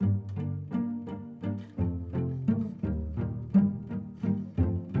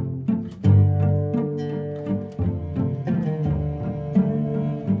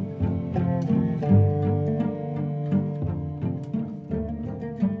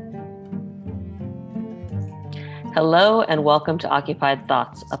Hello and welcome to Occupied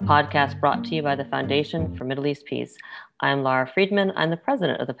Thoughts, a podcast brought to you by the Foundation for Middle East Peace. I'm Lara Friedman. I'm the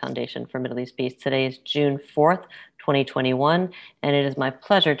president of the Foundation for Middle East Peace. Today is June 4th, 2021, and it is my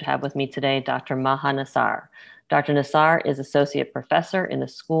pleasure to have with me today Dr. Maha Nassar. Dr. Nassar is associate professor in the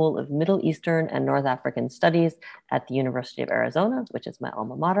School of Middle Eastern and North African Studies at the University of Arizona, which is my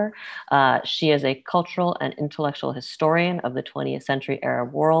alma mater. She is a cultural and intellectual historian of the 20th century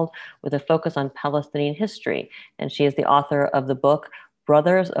Arab world with a focus on Palestinian history. And she is the author of the book,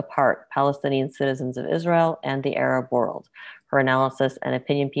 Brothers Apart, Palestinian Citizens of Israel and the Arab World. Her analysis and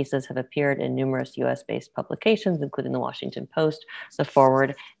opinion pieces have appeared in numerous US-based publications, including the Washington Post, The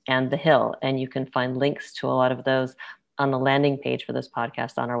Forward, and The Hill. And you can find links to a lot of those on the landing page for this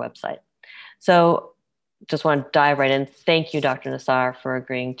podcast on our website. So just want to dive right in. Thank you, Dr. Nassar, for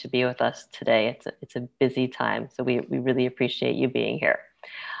agreeing to be with us today. It's a busy time, so we really appreciate you being here.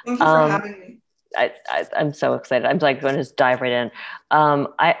 Thank you for having me. I'm so excited. I'm like going to just dive right in.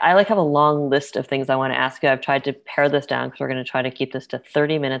 I have a long list of things I want to ask you. I've tried to pare this down because we're going to try to keep this to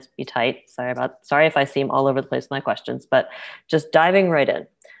 30 minutes, be tight. Sorry if I seem all over the place with my questions, but just diving right in.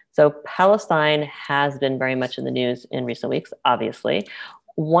 So Palestine has been very much in the news in recent weeks, obviously.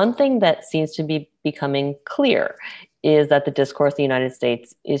 One thing that seems to be becoming clear is that the discourse in the United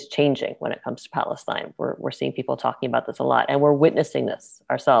States is changing when it comes to Palestine. We're seeing people talking about this a lot, and we're witnessing this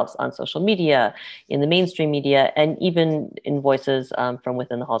ourselves on social media, in the mainstream media, and even in voices from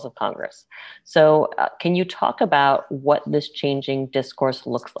within the halls of Congress. So can you talk about what this changing discourse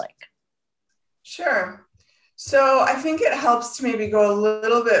looks like? Sure. So I think it helps to maybe go a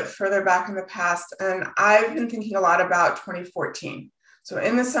little bit further back in the past, and I've been thinking a lot about 2014. So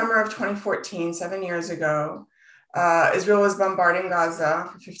in the summer of 2014, 7 years ago, Israel was bombarding Gaza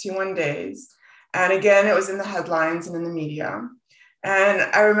for 51 days. And again, it was in the headlines and in the media. And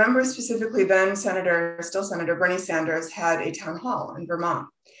I remember specifically then still Senator Bernie Sanders had a town hall in Vermont.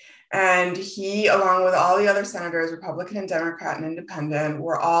 And he, along with all the other senators, Republican and Democrat and Independent,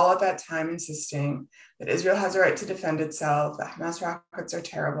 were all at that time insisting that Israel has a right to defend itself, that Hamas rockets are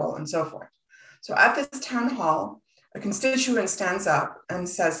terrible, and so forth. So at this town hall, a constituent stands up and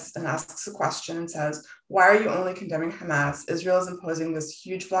asks a question and says, why are you only condemning Hamas? Israel is imposing this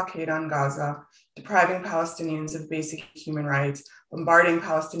huge blockade on Gaza, depriving Palestinians of basic human rights, bombarding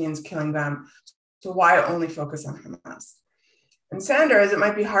Palestinians, killing them. So why only focus on Hamas? And Sanders, it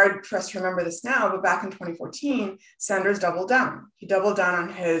might be hard for us to remember this now, but back in 2014, Sanders doubled down. He doubled down on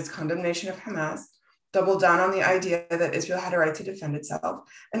his condemnation of Hamas, doubled down on the idea that Israel had a right to defend itself,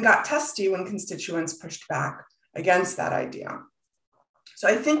 and got testy when constituents pushed back against that idea. So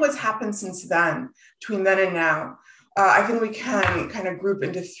I think what's happened since then, between then and now, I think we can kind of group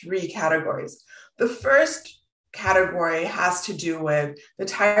into three categories. The first category has to do with the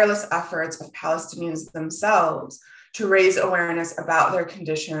tireless efforts of Palestinians themselves to raise awareness about their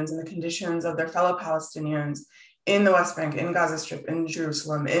conditions and the conditions of their fellow Palestinians in the West Bank, in Gaza Strip, in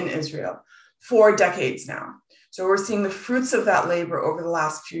Jerusalem, in Israel, for decades now. So we're seeing the fruits of that labor over the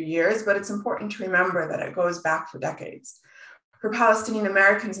last few years, but it's important to remember that it goes back for decades. For Palestinian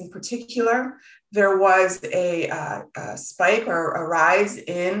Americans in particular, there was a spike or a rise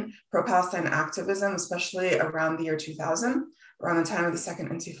in pro-Palestine activism, especially around the year 2000, around the time of the Second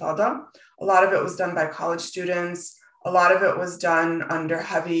Intifada. A lot of it was done by college students. A lot of it was done under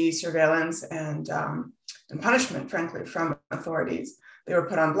heavy surveillance and punishment, frankly, from authorities. They were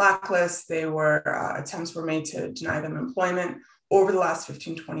put on blacklists. Attempts were made to deny them employment over the last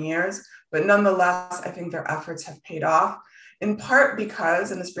 15, 20 years. But nonetheless, I think their efforts have paid off, in part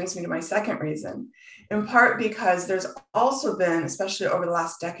because, and this brings me to my second reason, in part because there's also been, especially over the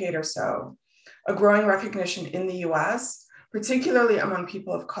last decade or so, a growing recognition in the US, particularly among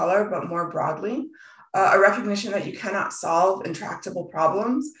people of color, but more broadly, a recognition that you cannot solve intractable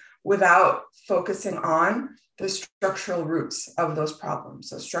problems without focusing on the structural roots of those problems.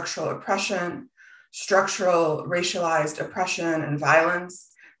 So structural oppression, structural racialized oppression and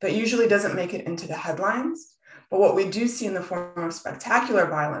violence that usually doesn't make it into the headlines. But what we do see in the form of spectacular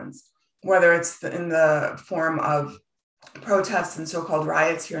violence, whether it's in the form of protests and so-called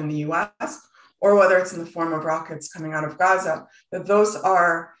riots here in the US, or whether it's in the form of rockets coming out of Gaza, that those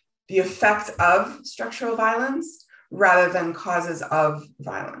are the effect of structural violence rather than causes of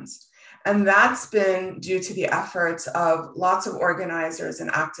violence. And that's been due to the efforts of lots of organizers and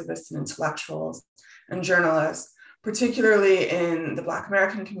activists and intellectuals and journalists, particularly in the Black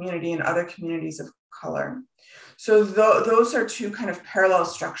American community and other communities of color. So those are two kind of parallel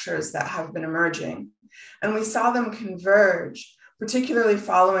structures that have been emerging. And we saw them converge, particularly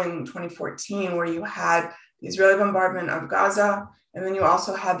following 2014, where you had the Israeli bombardment of Gaza, and then you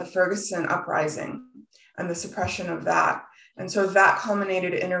also had the Ferguson uprising. and the suppression of that. And so that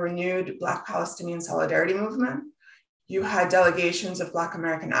culminated in a renewed Black Palestinian solidarity movement. You had delegations of Black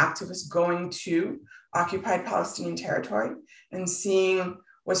American activists going to occupied Palestinian territory and seeing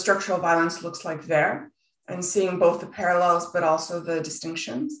what structural violence looks like there, and seeing both the parallels but also the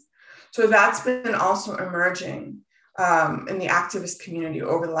distinctions. So that's been also emerging in the activist community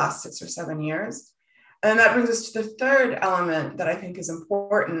over the last 6 or 7 years. And that brings us to the third element that I think is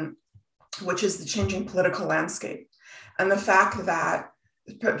important, which is the changing political landscape. And the fact that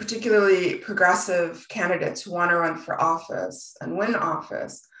particularly progressive candidates who want to run for office and win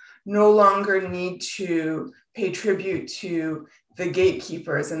office no longer need to pay tribute to the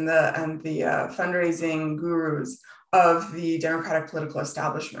gatekeepers and the fundraising gurus of the Democratic political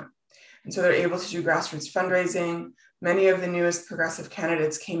establishment. And so they're able to do grassroots fundraising. Many of the newest progressive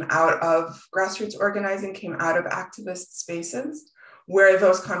candidates came out of grassroots organizing, came out of activist spaces where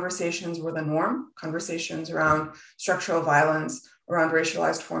those conversations were the norm, conversations around structural violence, around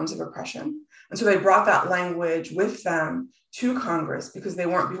racialized forms of oppression. And so they brought that language with them to Congress because they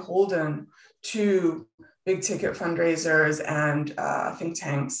weren't beholden to big ticket fundraisers and think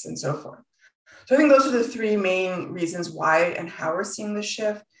tanks and so forth. So I think those are the three main reasons why and how we're seeing this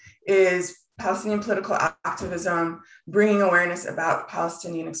shift is Palestinian political activism, bringing awareness about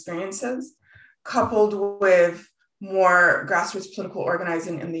Palestinian experiences, coupled with more grassroots political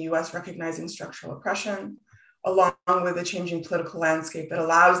organizing in the US recognizing structural oppression, along with a changing political landscape that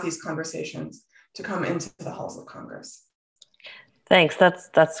allows these conversations to come into the halls of Congress. Thanks.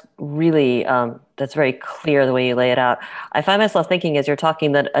 That's really that's very clear the way you lay it out. I find myself thinking as you're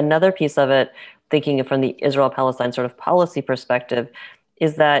talking that another piece of it, thinking from the Israel-Palestine sort of policy perspective,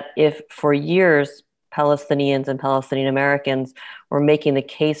 is that if for years Palestinians and Palestinian Americans were making the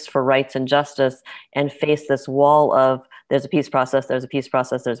case for rights and justice and faced this wall of there's a peace process, there's a peace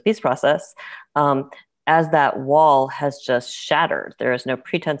process, there's a peace process, as that wall has just shattered, there is no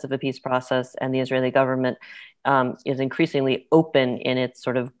pretense of a peace process, and the Israeli government is increasingly open in its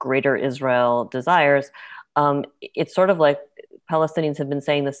sort of greater Israel desires. It's sort of like Palestinians have been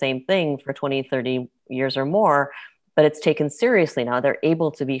saying the same thing for 20, 30 years or more, but it's taken seriously now. They're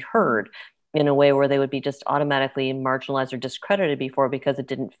able to be heard in a way where they would be just automatically marginalized or discredited before because it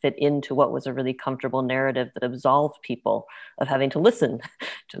didn't fit into what was a really comfortable narrative that absolved people of having to listen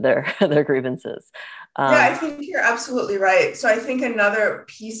to their grievances. Yeah, I think you're absolutely right. So I think another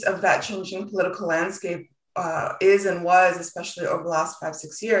piece of that changing political landscape is and was, especially over the last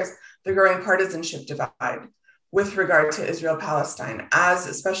 5-6 years, the growing partisanship divide with regard to Israel-Palestine, as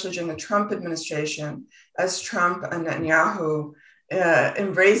especially during the Trump administration, as Trump and Netanyahu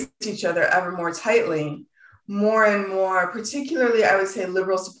embraced each other ever more tightly, more and more, particularly, I would say,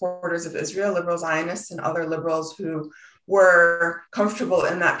 liberal supporters of Israel, liberal Zionists and other liberals who were comfortable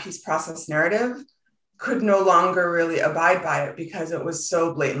in that peace process narrative, could no longer really abide by it because it was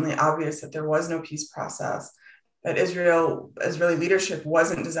so blatantly obvious that there was no peace process, that Israeli leadership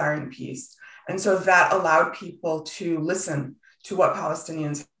wasn't desiring peace. And so that allowed people to listen to what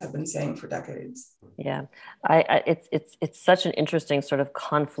Palestinians have been saying for decades. Yeah, it's such an interesting sort of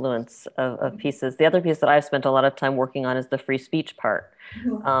confluence of pieces. The other piece that I've spent a lot of time working on is the free speech part,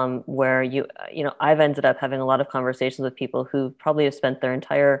 where I've ended up having a lot of conversations with people who probably have spent their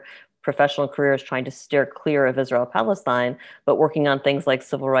entire professional careers trying to steer clear of Israel-Palestine, but working on things like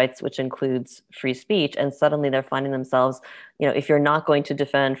civil rights, which includes free speech. And suddenly they're finding themselves, if you're not going to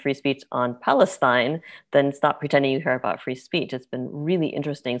defend free speech on Palestine, then stop pretending you care about free speech. It's been really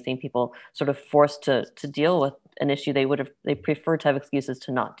interesting seeing people sort of forced to deal with an issue they prefer to have excuses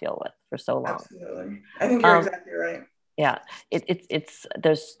to not deal with for so long. Absolutely. I think you're exactly right. Yeah,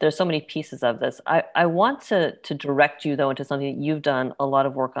 there's so many pieces of this. I want to direct you though into something that you've done a lot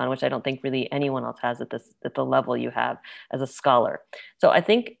of work on, which I don't think really anyone else has at the level you have as a scholar. So I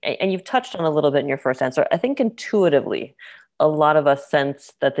think, and you've touched on a little bit in your first answer, I think intuitively, a lot of us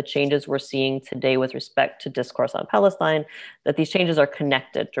sense that the changes we're seeing today with respect to discourse on Palestine, that these changes are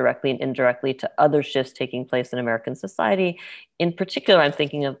connected directly and indirectly to other shifts taking place in American society. In particular, I'm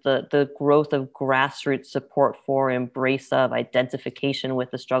thinking of the growth of grassroots support for, embrace of, identification with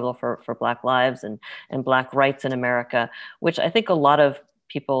the struggle for Black lives and Black rights in America, which I think a lot of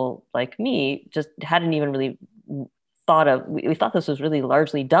people like me just hadn't even really thought of. We thought this was really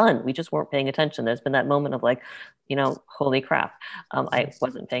largely done. We just weren't paying attention. There's been that moment of like, holy crap, I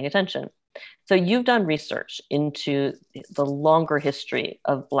wasn't paying attention. So you've done research into the longer history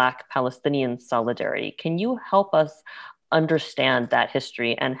of Black Palestinian solidarity. Can you help us understand that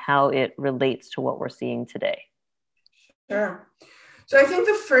history and how it relates to what we're seeing today? Sure. So I think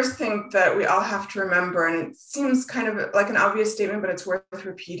the first thing that we all have to remember, and it seems kind of like an obvious statement, but it's worth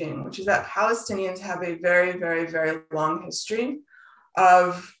repeating, which is that Palestinians have a very, very, very long history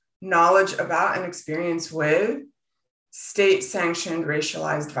of knowledge about and experience with state-sanctioned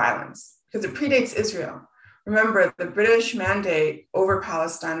racialized violence, because it predates Israel. Remember, the British mandate over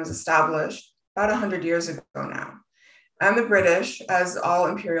Palestine was established about 100 years ago now. And the British, as all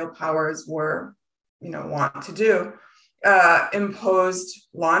imperial powers were, want to do, imposed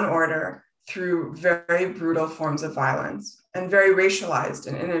law and order through very brutal forms of violence and very racialized,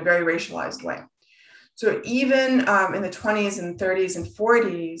 and in a very racialized way. So even in the 20s and 30s and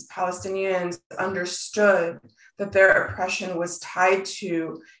 40s, Palestinians understood that their oppression was tied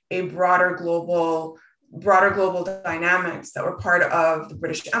to a broader global dynamics that were part of the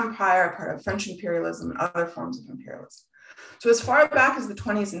British Empire, part of French imperialism, and other forms of imperialism. So as far back as the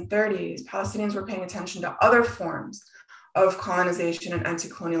 20s and 30s, Palestinians were paying attention to other forms of colonization and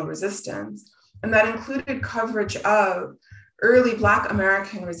anti-colonial resistance, and that included coverage of early Black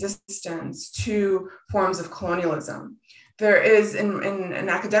American resistance to forms of colonialism. There is, in an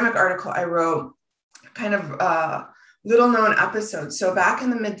academic article I wrote, kind of little known episode. So back in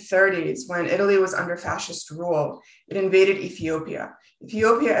the mid-30s, when Italy was under fascist rule, it invaded Ethiopia.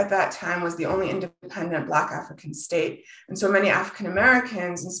 Ethiopia at that time was the only independent Black African state. And so many African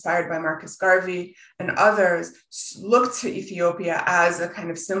Americans, inspired by Marcus Garvey and others, looked to Ethiopia as a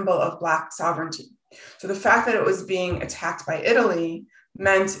kind of symbol of Black sovereignty. So the fact that it was being attacked by Italy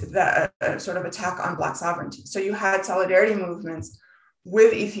meant that a sort of attack on Black sovereignty. So you had solidarity movements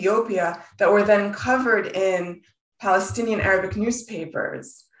with Ethiopia that were then covered in Palestinian Arabic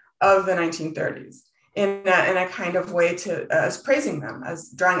newspapers of the 1930s in a kind of way as praising them,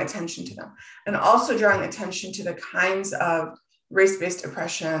 as drawing attention to them, and also drawing attention to the kinds of race-based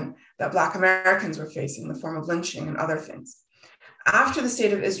oppression that Black Americans were facing in the form of lynching and other things. After the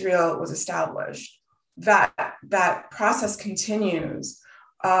State of Israel was established, that process continues,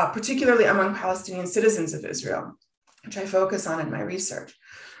 particularly among Palestinian citizens of Israel, which I focus on in my research.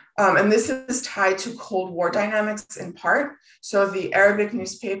 And this is tied to Cold War dynamics in part. So the Arabic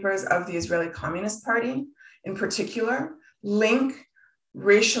newspapers of the Israeli Communist Party, in particular, link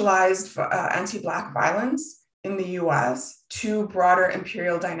racialized anti-Black violence in the US to broader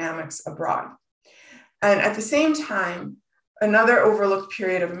imperial dynamics abroad. And at the same time, another overlooked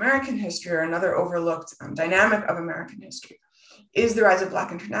period of American history, or another overlooked dynamic of American history, is the rise of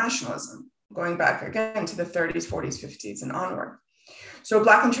Black internationalism, going back again to the 30s, 40s, 50s, and onward. So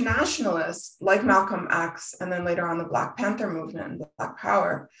Black internationalists like Malcolm X, and then later on the Black Panther movement and Black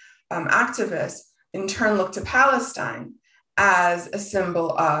Power activists, in turn looked to Palestine as a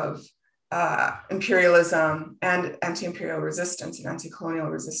symbol of imperialism and anti-imperial resistance and anti-colonial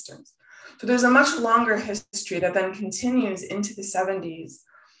resistance. So there's a much longer history that then continues into the 70s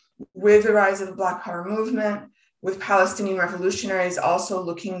with the rise of the Black Power movement, with Palestinian revolutionaries also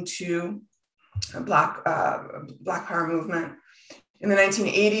looking to Black Power movement. In the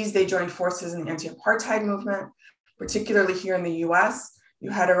 1980s, they joined forces in the anti-apartheid movement, particularly here in the US.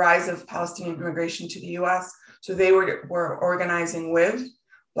 You had a rise of Palestinian immigration to the US. So they were organizing with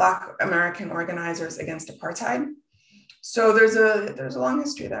Black American organizers against apartheid. So there's a long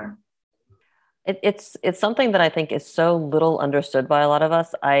history there. It's something that I think is so little understood by a lot of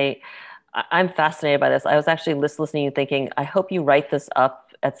us. I'm fascinated by this. I was actually listening and thinking, I hope you write this up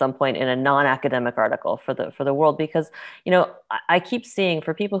at some point in a non-academic article for the world, because I keep seeing,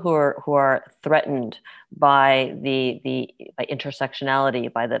 for people who are threatened by by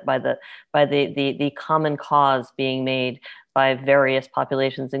intersectionality, by the common cause being made by various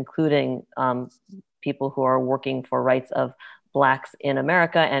populations, including people who are working for rights of Blacks in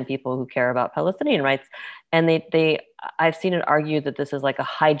America and people who care about Palestinian rights, and I've seen it argued that this is like a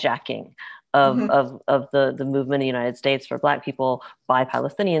hijacking of the movement in the United States for Black people by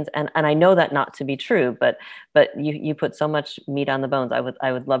Palestinians, and I know that not to be true, but you put so much meat on the bones.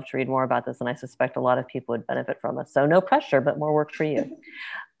 I would love to read more about this, and I suspect a lot of people would benefit from this. So no pressure, but more work for you.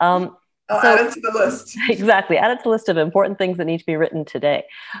 I'll add it to the list. Exactly, add it to the list of important things that need to be written today.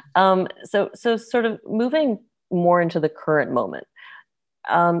 So sort of moving more into the current moment.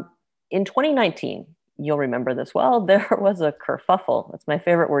 In 2019, you'll remember this well, there was a kerfuffle. That's my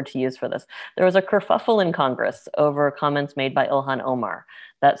favorite word to use for this. There was a kerfuffle in Congress over comments made by Ilhan Omar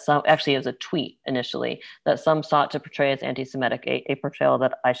that actually it was a tweet initially, that some sought to portray as anti-Semitic, a portrayal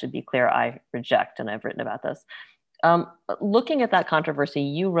that, I should be clear, I reject, and I've written about this. Looking at that controversy,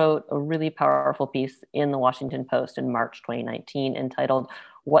 you wrote a really powerful piece in the Washington Post in March 2019 entitled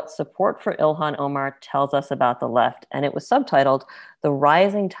 "What Support for Ilhan Omar Tells Us About the Left," and it was subtitled "The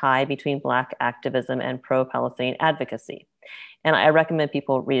Rising Tide Between Black Activism and Pro-Palestinian Advocacy." And I recommend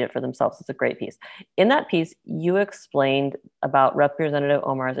people read it for themselves. It's a great piece. In that piece, you explained about Representative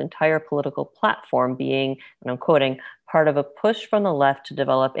Omar's entire political platform being, and I'm quoting, part of a push from the left to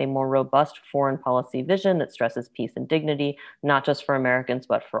develop a more robust foreign policy vision that stresses peace and dignity, not just for Americans,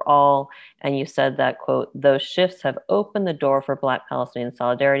 but for all. And you said that, quote, those shifts have opened the door for Black Palestinian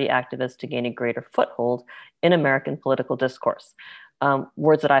solidarity activists to gain a greater foothold in American political discourse.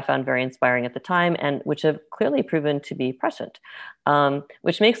 Words that I found very inspiring at the time and which have clearly proven to be prescient,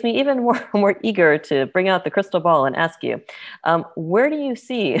 which makes me even more eager to bring out the crystal ball and ask you, where do you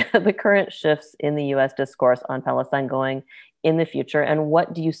see the current shifts in the US discourse on Palestine going in the future? And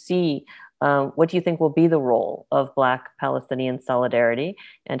what do you see, what do you think will be the role of Black Palestinian solidarity?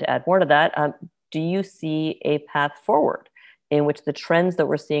 And to add more to that, do you see a path forward in which the trends that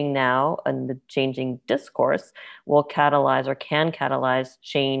we're seeing now and the changing discourse will catalyze or can catalyze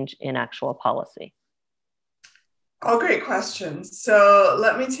change in actual policy? All great questions. So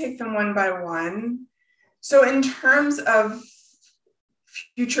let me take them one by one. So in terms of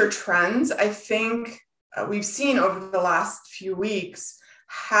future trends, I think we've seen over the last few weeks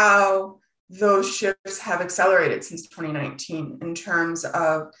how those shifts have accelerated since 2019 in terms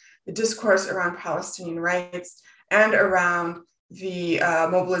of the discourse around Palestinian rights and around the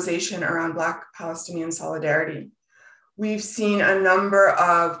mobilization around Black Palestinian solidarity. We've seen a number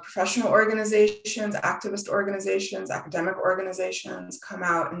of professional organizations, activist organizations, academic organizations come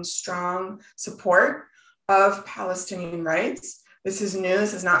out in strong support of Palestinian rights. This is new.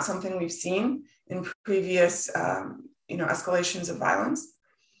 This is not something we've seen in previous escalations of violence.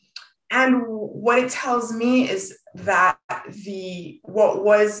 And what it tells me is that what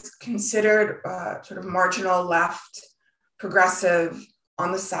was considered sort of marginal left progressive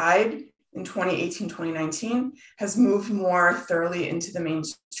on the side in 2018, 2019 has moved more thoroughly into the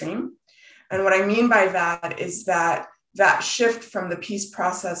mainstream. And what I mean by that is that shift from the peace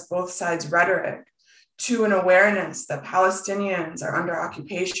process, both sides rhetoric, to an awareness that Palestinians are under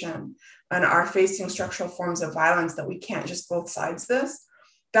occupation and are facing structural forms of violence, that we can't just both sides this.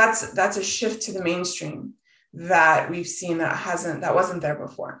 That's a shift to the mainstream that we've seen that wasn't there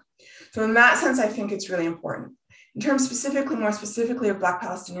before. So in that sense, I think it's really important. In terms more specifically of Black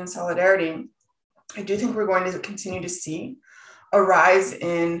Palestinian solidarity, I do think we're going to continue to see a rise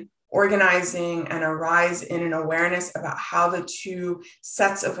in organizing and a rise in an awareness about how the two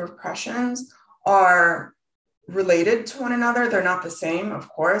sets of repressions are related to one another. They're not the same, of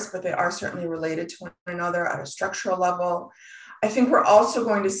course, but they are certainly related to one another at a structural level. I think we're also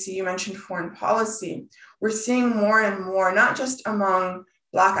going to see, you mentioned foreign policy, we're seeing more and more, not just among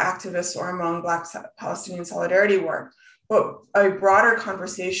Black activists or among Black Palestinian solidarity work, but a broader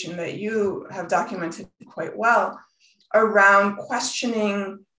conversation that you have documented quite well around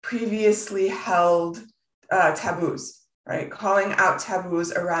questioning previously held taboos, right? Calling out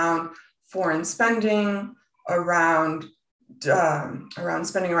taboos around foreign spending, around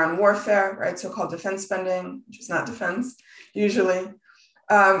spending around warfare, right? So-called defense spending, which is not defense usually.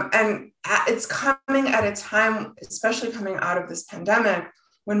 And it's coming at a time, especially coming out of this pandemic,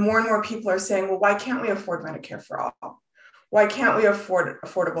 when more and more people are saying, well, why can't we afford Medicare for all? Why can't we afford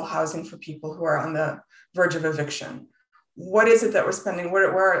affordable housing for people who are on the verge of eviction? What is it that we're spending?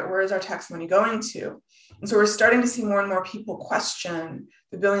 Where is our tax money going to? And so we're starting to see more and more people question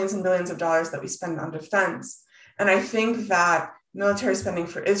the billions and billions of dollars that we spend on defense. And I think that military spending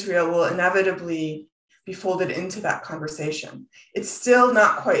for Israel will inevitably be folded into that conversation. It's still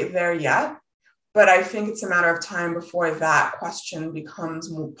not quite there yet, but I think it's a matter of time before that question becomes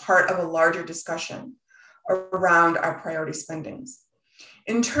part of a larger discussion around our priority spendings.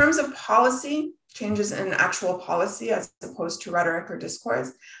 In terms of policy, changes in actual policy as opposed to rhetoric or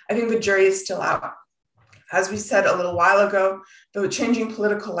discourse, I think the jury is still out. As we said a little while ago, the changing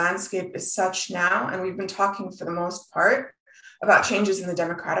political landscape is such now, and we've been talking for the most part about changes in the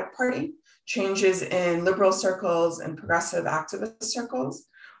Democratic Party, changes in liberal circles and progressive activist circles.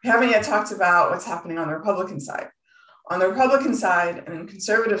 We haven't yet talked about what's happening on the Republican side. On the Republican side and in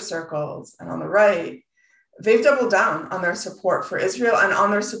conservative circles and on the right, they've doubled down on their support for Israel and on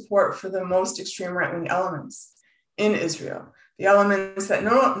their support for the most extreme right-wing elements in Israel. The elements that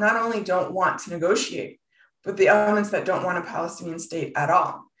not only don't want to negotiate, but the elements that don't want a Palestinian state at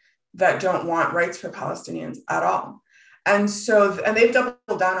all, that don't want rights for Palestinians at all. And they've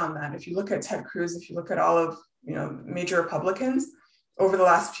doubled down on that. If you look at Ted Cruz, if you look at all of major Republicans over the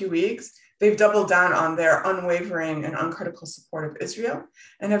last few weeks, they've doubled down on their unwavering and uncritical support of Israel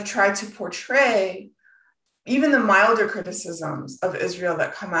and have tried to portray even the milder criticisms of Israel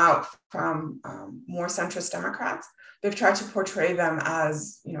that come out from more centrist Democrats. They've tried to portray them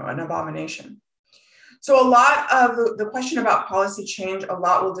as an abomination. So a lot of the question about policy change, a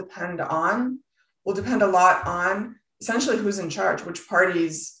lot will depend a lot on essentially who's in charge, which party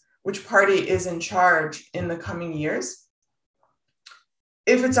is in charge in the coming years.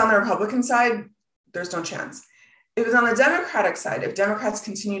 If it's on the Republican side, there's no chance. If it's on the Democratic side, if Democrats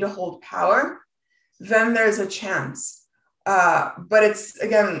continue to hold power, then there's a chance. But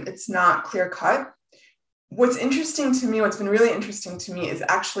it's not clear cut. What's been really interesting to me is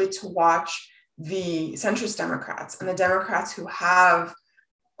actually to watch the centrist Democrats and the Democrats who have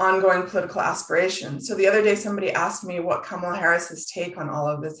ongoing political aspirations. So the other day, somebody asked me what Kamala Harris's take on all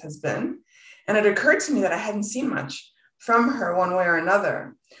of this has been. And it occurred to me that I hadn't seen much from her one way or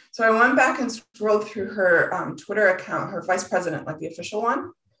another. So I went back and scrolled through her Twitter account, her vice president, like the official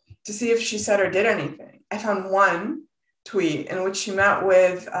one, to see if she said or did anything. I found one tweet in which she met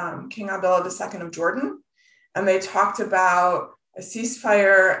with King Abdullah II of Jordan, and they talked about a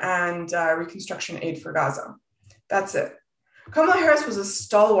ceasefire and reconstruction aid for Gaza. That's it. Kamala Harris was a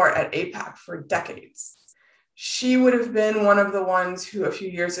stalwart at AIPAC for decades. She would have been one of the ones who a few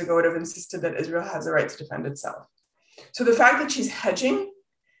years ago would have insisted that Israel has a right to defend itself. So the fact that she's hedging,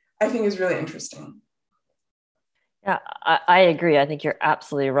 I think, is really interesting. Yeah, I agree. I think you're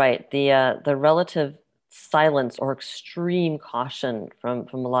absolutely right. The relative silence or extreme caution from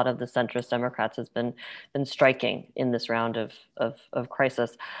a lot of the centrist Democrats has been striking in this round of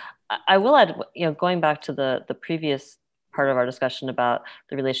crisis. I will add, going back to the previous part of our discussion about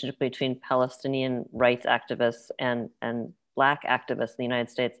the relationship between Palestinian rights activists and Black activists in the United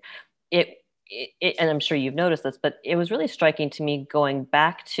States, and I'm sure you've noticed this, but it was really striking to me going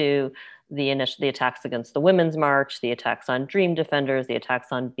back to the attacks against the Women's March, the attacks on Dream Defenders, the attacks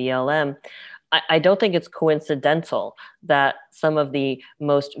on BLM. I don't think it's coincidental that some of the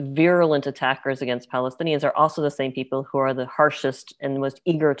most virulent attackers against Palestinians are also the same people who are the harshest and most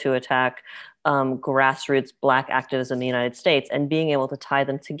eager to attack grassroots Black activism in the United States. And being able to tie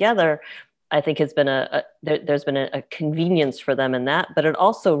them together, I think has been there's been a convenience for them in that, but it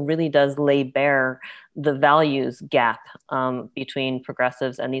also really does lay bare the values gap between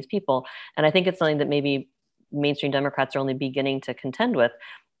progressives and these people. And I think it's something that maybe mainstream Democrats are only beginning to contend with.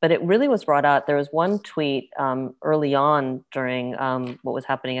 But it really was brought out. There was one tweet early on during what was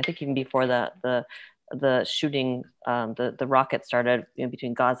happening, I think even before the shooting, the rocket started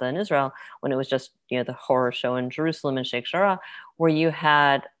between Gaza and Israel, when it was just the horror show in Jerusalem and Sheikh Jarrah, where you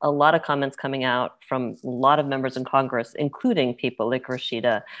had a lot of comments coming out from a lot of members in Congress, including people like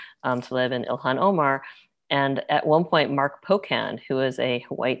Rashida Tlaib and Ilhan Omar. And at one point, Mark Pocan, who is a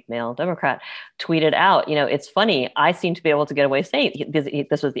white male Democrat, tweeted out, it's funny, I seem to be able to get away saying,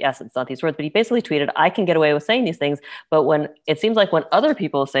 this was the essence, not these words, but he basically tweeted, I can get away with saying these things, but when it seems like when other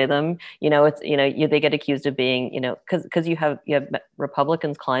people say them, they get accused of being, because you have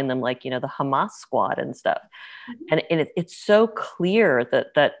Republicans calling them like, the Hamas squad and stuff. Mm-hmm. And it's so clear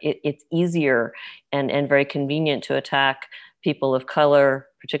that it's easier and very convenient to attack people of color,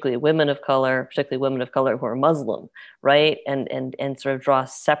 particularly women of color who are Muslim, right? And sort of draw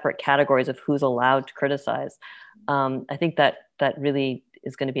separate categories of who's allowed to criticize. I think that really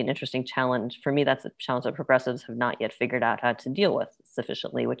is going to be an interesting challenge. For me, that's a challenge that progressives have not yet figured out how to deal with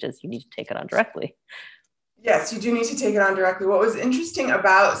sufficiently, which is you need to take it on directly. Yes, you do need to take it on directly. What was interesting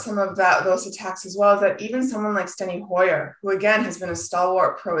about some of those attacks as well is that even someone like Steny Hoyer, who again has been a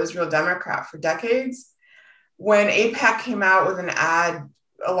stalwart pro-Israel Democrat for decades, when AIPAC came out with an ad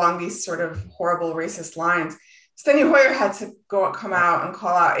along these sort of horrible racist lines, Steny Hoyer had to come out and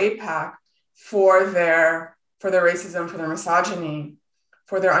call out AIPAC for their racism, for their misogyny,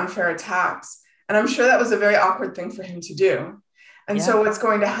 for their unfair attacks. And I'm sure that was a very awkward thing for him to do. And so what's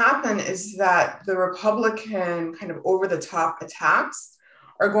going to happen is that the Republican kind of over-the-top attacks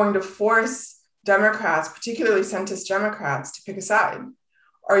are going to force Democrats, particularly centrist Democrats, to pick a side.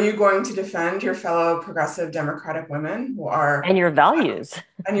 Are you going to defend your fellow progressive Democratic women who are... And your values.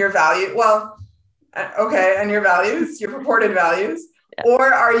 And your value. Well, okay, and your values, your purported values. Yeah.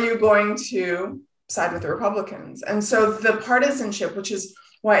 Or are you going to side with the Republicans? And so the partisanship, which is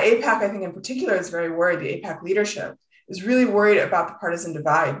why AIPAC, I think in particular, is very worried, the AIPAC leadership is really worried about the partisan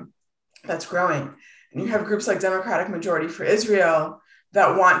divide that's growing. And you have groups like Democratic Majority for Israel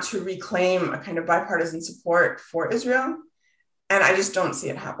that want to reclaim a kind of bipartisan support for Israel. And I just don't see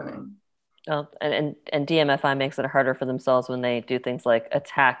it happening. Oh, and DMFI makes it harder for themselves when they do things like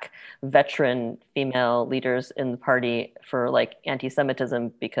attack veteran female leaders in the party for like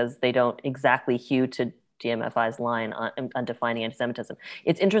anti-Semitism because they don't exactly hew to DMFI's line on defining anti-Semitism.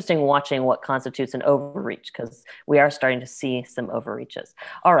 It's interesting watching what constitutes an overreach because we are starting to see some overreaches.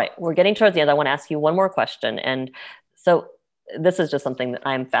 All right, we're getting towards the end. I want to ask you one more question. And so this is just something that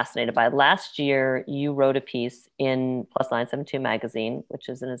I'm fascinated by. Last year, you wrote a piece in Plus 972 magazine, which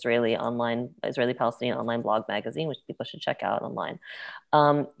is an Israeli Palestinian online blog magazine, which people should check out online.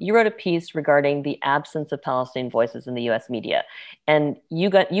 You wrote a piece regarding the absence of Palestinian voices in the U.S. media, and you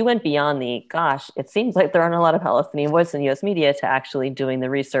went beyond the gosh. It seems like there aren't a lot of Palestinian voices in U.S. media to actually doing the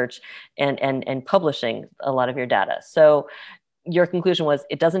research and publishing a lot of your data. So your conclusion was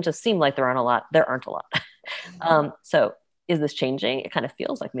it doesn't just seem like there aren't a lot. There aren't a lot. So is this changing? It kind of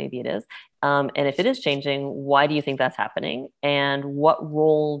feels like maybe it is. And if it is changing, why do you think that's happening? And what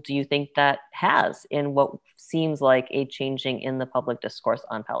role do you think that has in what seems like a changing in the public discourse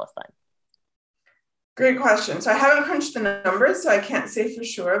on Palestine? Great question. So I haven't crunched the numbers, so I can't say for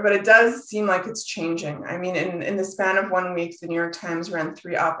sure, but it does seem like it's changing. I mean, in the span of 1 week, the New York Times ran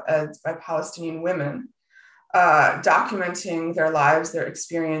 3 op-eds by Palestinian women documenting their lives, their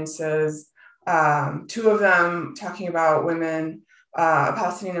experiences. 2 of them talking about women, a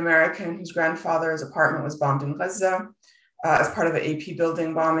Palestinian American whose grandfather's apartment was bombed in Gaza as part of the AP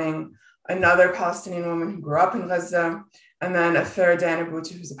building bombing, another Palestinian woman who grew up in Gaza, and then a third, Diana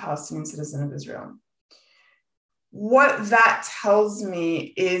Bouti, who's a Palestinian citizen of Israel. What that tells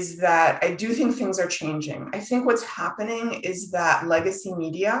me is that I do think things are changing. I think what's happening is that legacy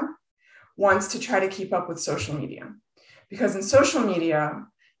media wants to try to keep up with social media, because in social media,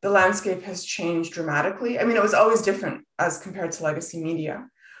 the landscape has changed dramatically. I mean, it was always different as compared to legacy media,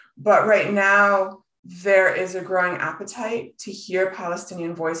 but right now there is a growing appetite to hear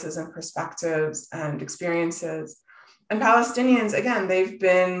Palestinian voices and perspectives and experiences. And Palestinians, again, they've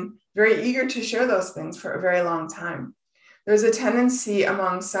been very eager to share those things for a very long time. There's a tendency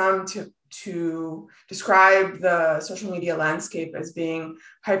among some to describe the social media landscape as being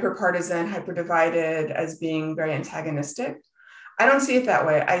hyper-partisan, hyper-divided, as being very antagonistic. I don't see it that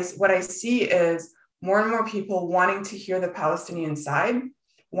way. What I see is more and more people wanting to hear the Palestinian side,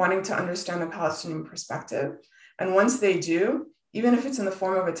 wanting to understand the Palestinian perspective. And once they do, even if it's in the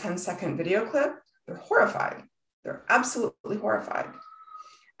form of a 10-second video clip, they're horrified. They're absolutely horrified.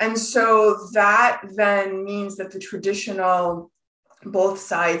 And so that then means that the traditional both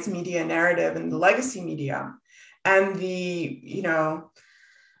sides media narrative and the legacy media and the,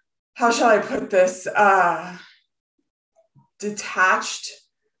 how shall I put this, detached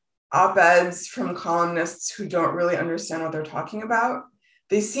op-eds from columnists who don't really understand what they're talking about,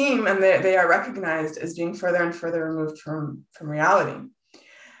 they seem, and they are recognized as being further and further removed from reality.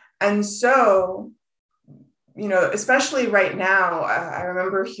 And so, especially right now, I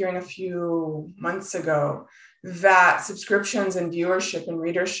remember hearing a few months ago that subscriptions and viewership and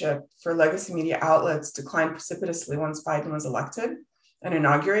readership for legacy media outlets declined precipitously once Biden was elected and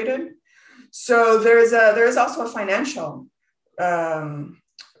inaugurated. So there is also a financial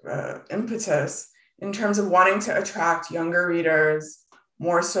impetus in terms of wanting to attract younger readers,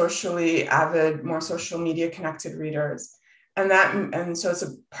 more socially avid, more social media connected readers. And so it's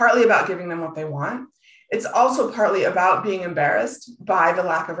partly about giving them what they want. It's also partly about being embarrassed by the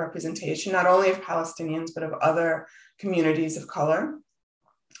lack of representation, not only of Palestinians, but of other communities of color.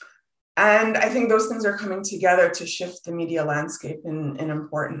 And I think those things are coming together to shift the media landscape in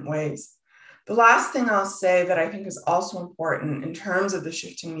important ways. The last thing I'll say that I think is also important in terms of the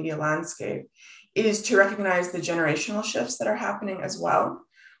shifting media landscape is to recognize the generational shifts that are happening as well.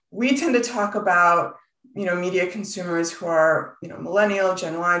 We tend to talk about, media consumers who are, millennial,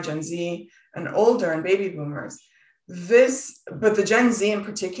 Gen Y, Gen Z, and older, and baby boomers. But the Gen Z in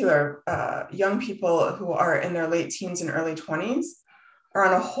particular, young people who are in their late teens and early 20s are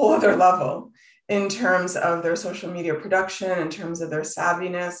on a whole other level in terms of their social media production, in terms of their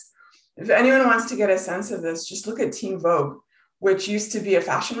savviness. If anyone wants to get a sense of this, just look at Teen Vogue, which used to be a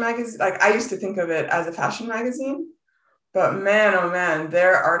fashion magazine. Like, I used to think of it as a fashion magazine, but man, oh man,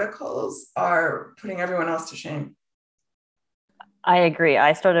 their articles are putting everyone else to shame. I agree.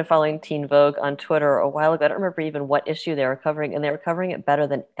 I started following Teen Vogue on Twitter a while ago. I don't remember even what issue they were covering, and they were covering it better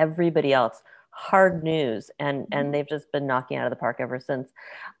than everybody else. Hard news, and they've just been knocking out of the park ever since.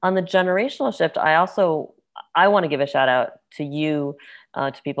 On the generational shift, I want to give a shout out to you,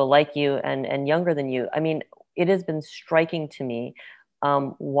 to people like you and younger than you. I mean, it has been striking to me,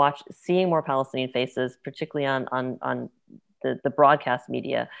 seeing more Palestinian faces, particularly on the broadcast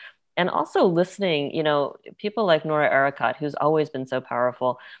media. And also listening, people like Noura Erakat, who's always been so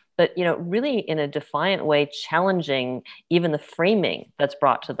powerful, but, really in a defiant way, challenging even the framing that's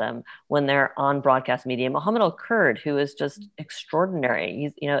brought to them when they're on broadcast media. Mohammed Al-Kurd, who is just extraordinary.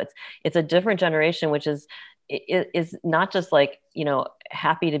 He's, it's a different generation, which is is not just like,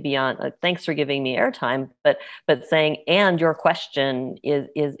 happy to be on, thanks for giving me airtime, but saying, and your question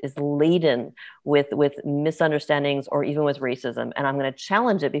is laden with misunderstandings or even with racism, and I'm going to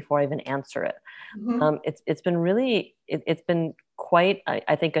challenge it before I even answer it. Mm-hmm. It's been really, it's been quite,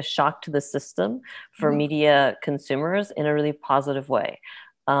 I think, a shock to the system for Mm-hmm. media consumers in a really positive way.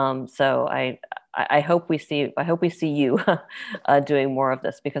 So I hope we see you doing more of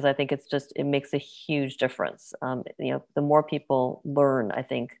this, because I think it makes a huge difference. The more people learn, I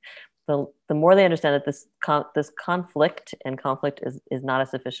think the more they understand that this conflict, and conflict is not a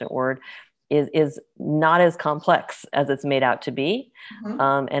sufficient word, is not as complex as it's made out to be.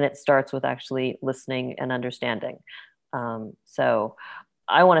 Mm-hmm. And it starts with actually listening and understanding. So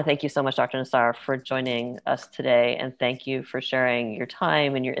I want to thank you so much, Dr. Nassar, for joining us today. And thank you for sharing your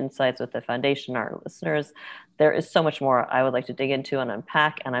time and your insights with the foundation, our listeners. There is so much more I would like to dig into and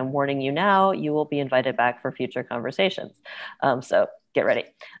unpack. And I'm warning you now, you will be invited back for future conversations. So get ready.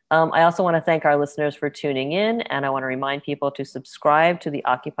 I also want to thank our listeners for tuning in. And I want to remind people to subscribe to the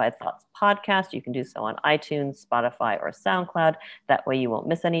Occupied Thoughts podcast. You can do so on iTunes, Spotify, or SoundCloud. That way you won't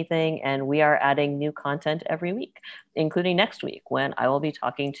miss anything. And we are adding new content every week, including next week, when I will be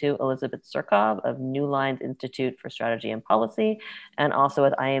talking to Elizabeth Surkov of New Lines Institute for Strategy and Policy, and also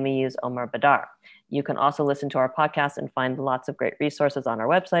with IMEU's Omar Badar. You can also listen to our podcast and find lots of great resources on our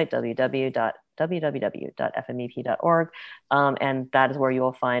website, www.fmep.org. And that is where you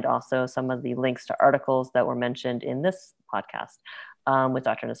will find also some of the links to articles that were mentioned in this podcast with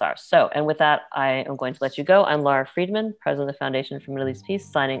Dr. Nassar. So, and with that, I am going to let you go. I'm Lara Friedman, President of the Foundation for Middle East Peace,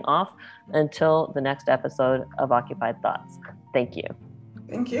 signing off until the next episode of Occupied Thoughts. Thank you.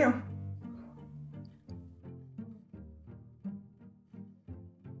 Thank you.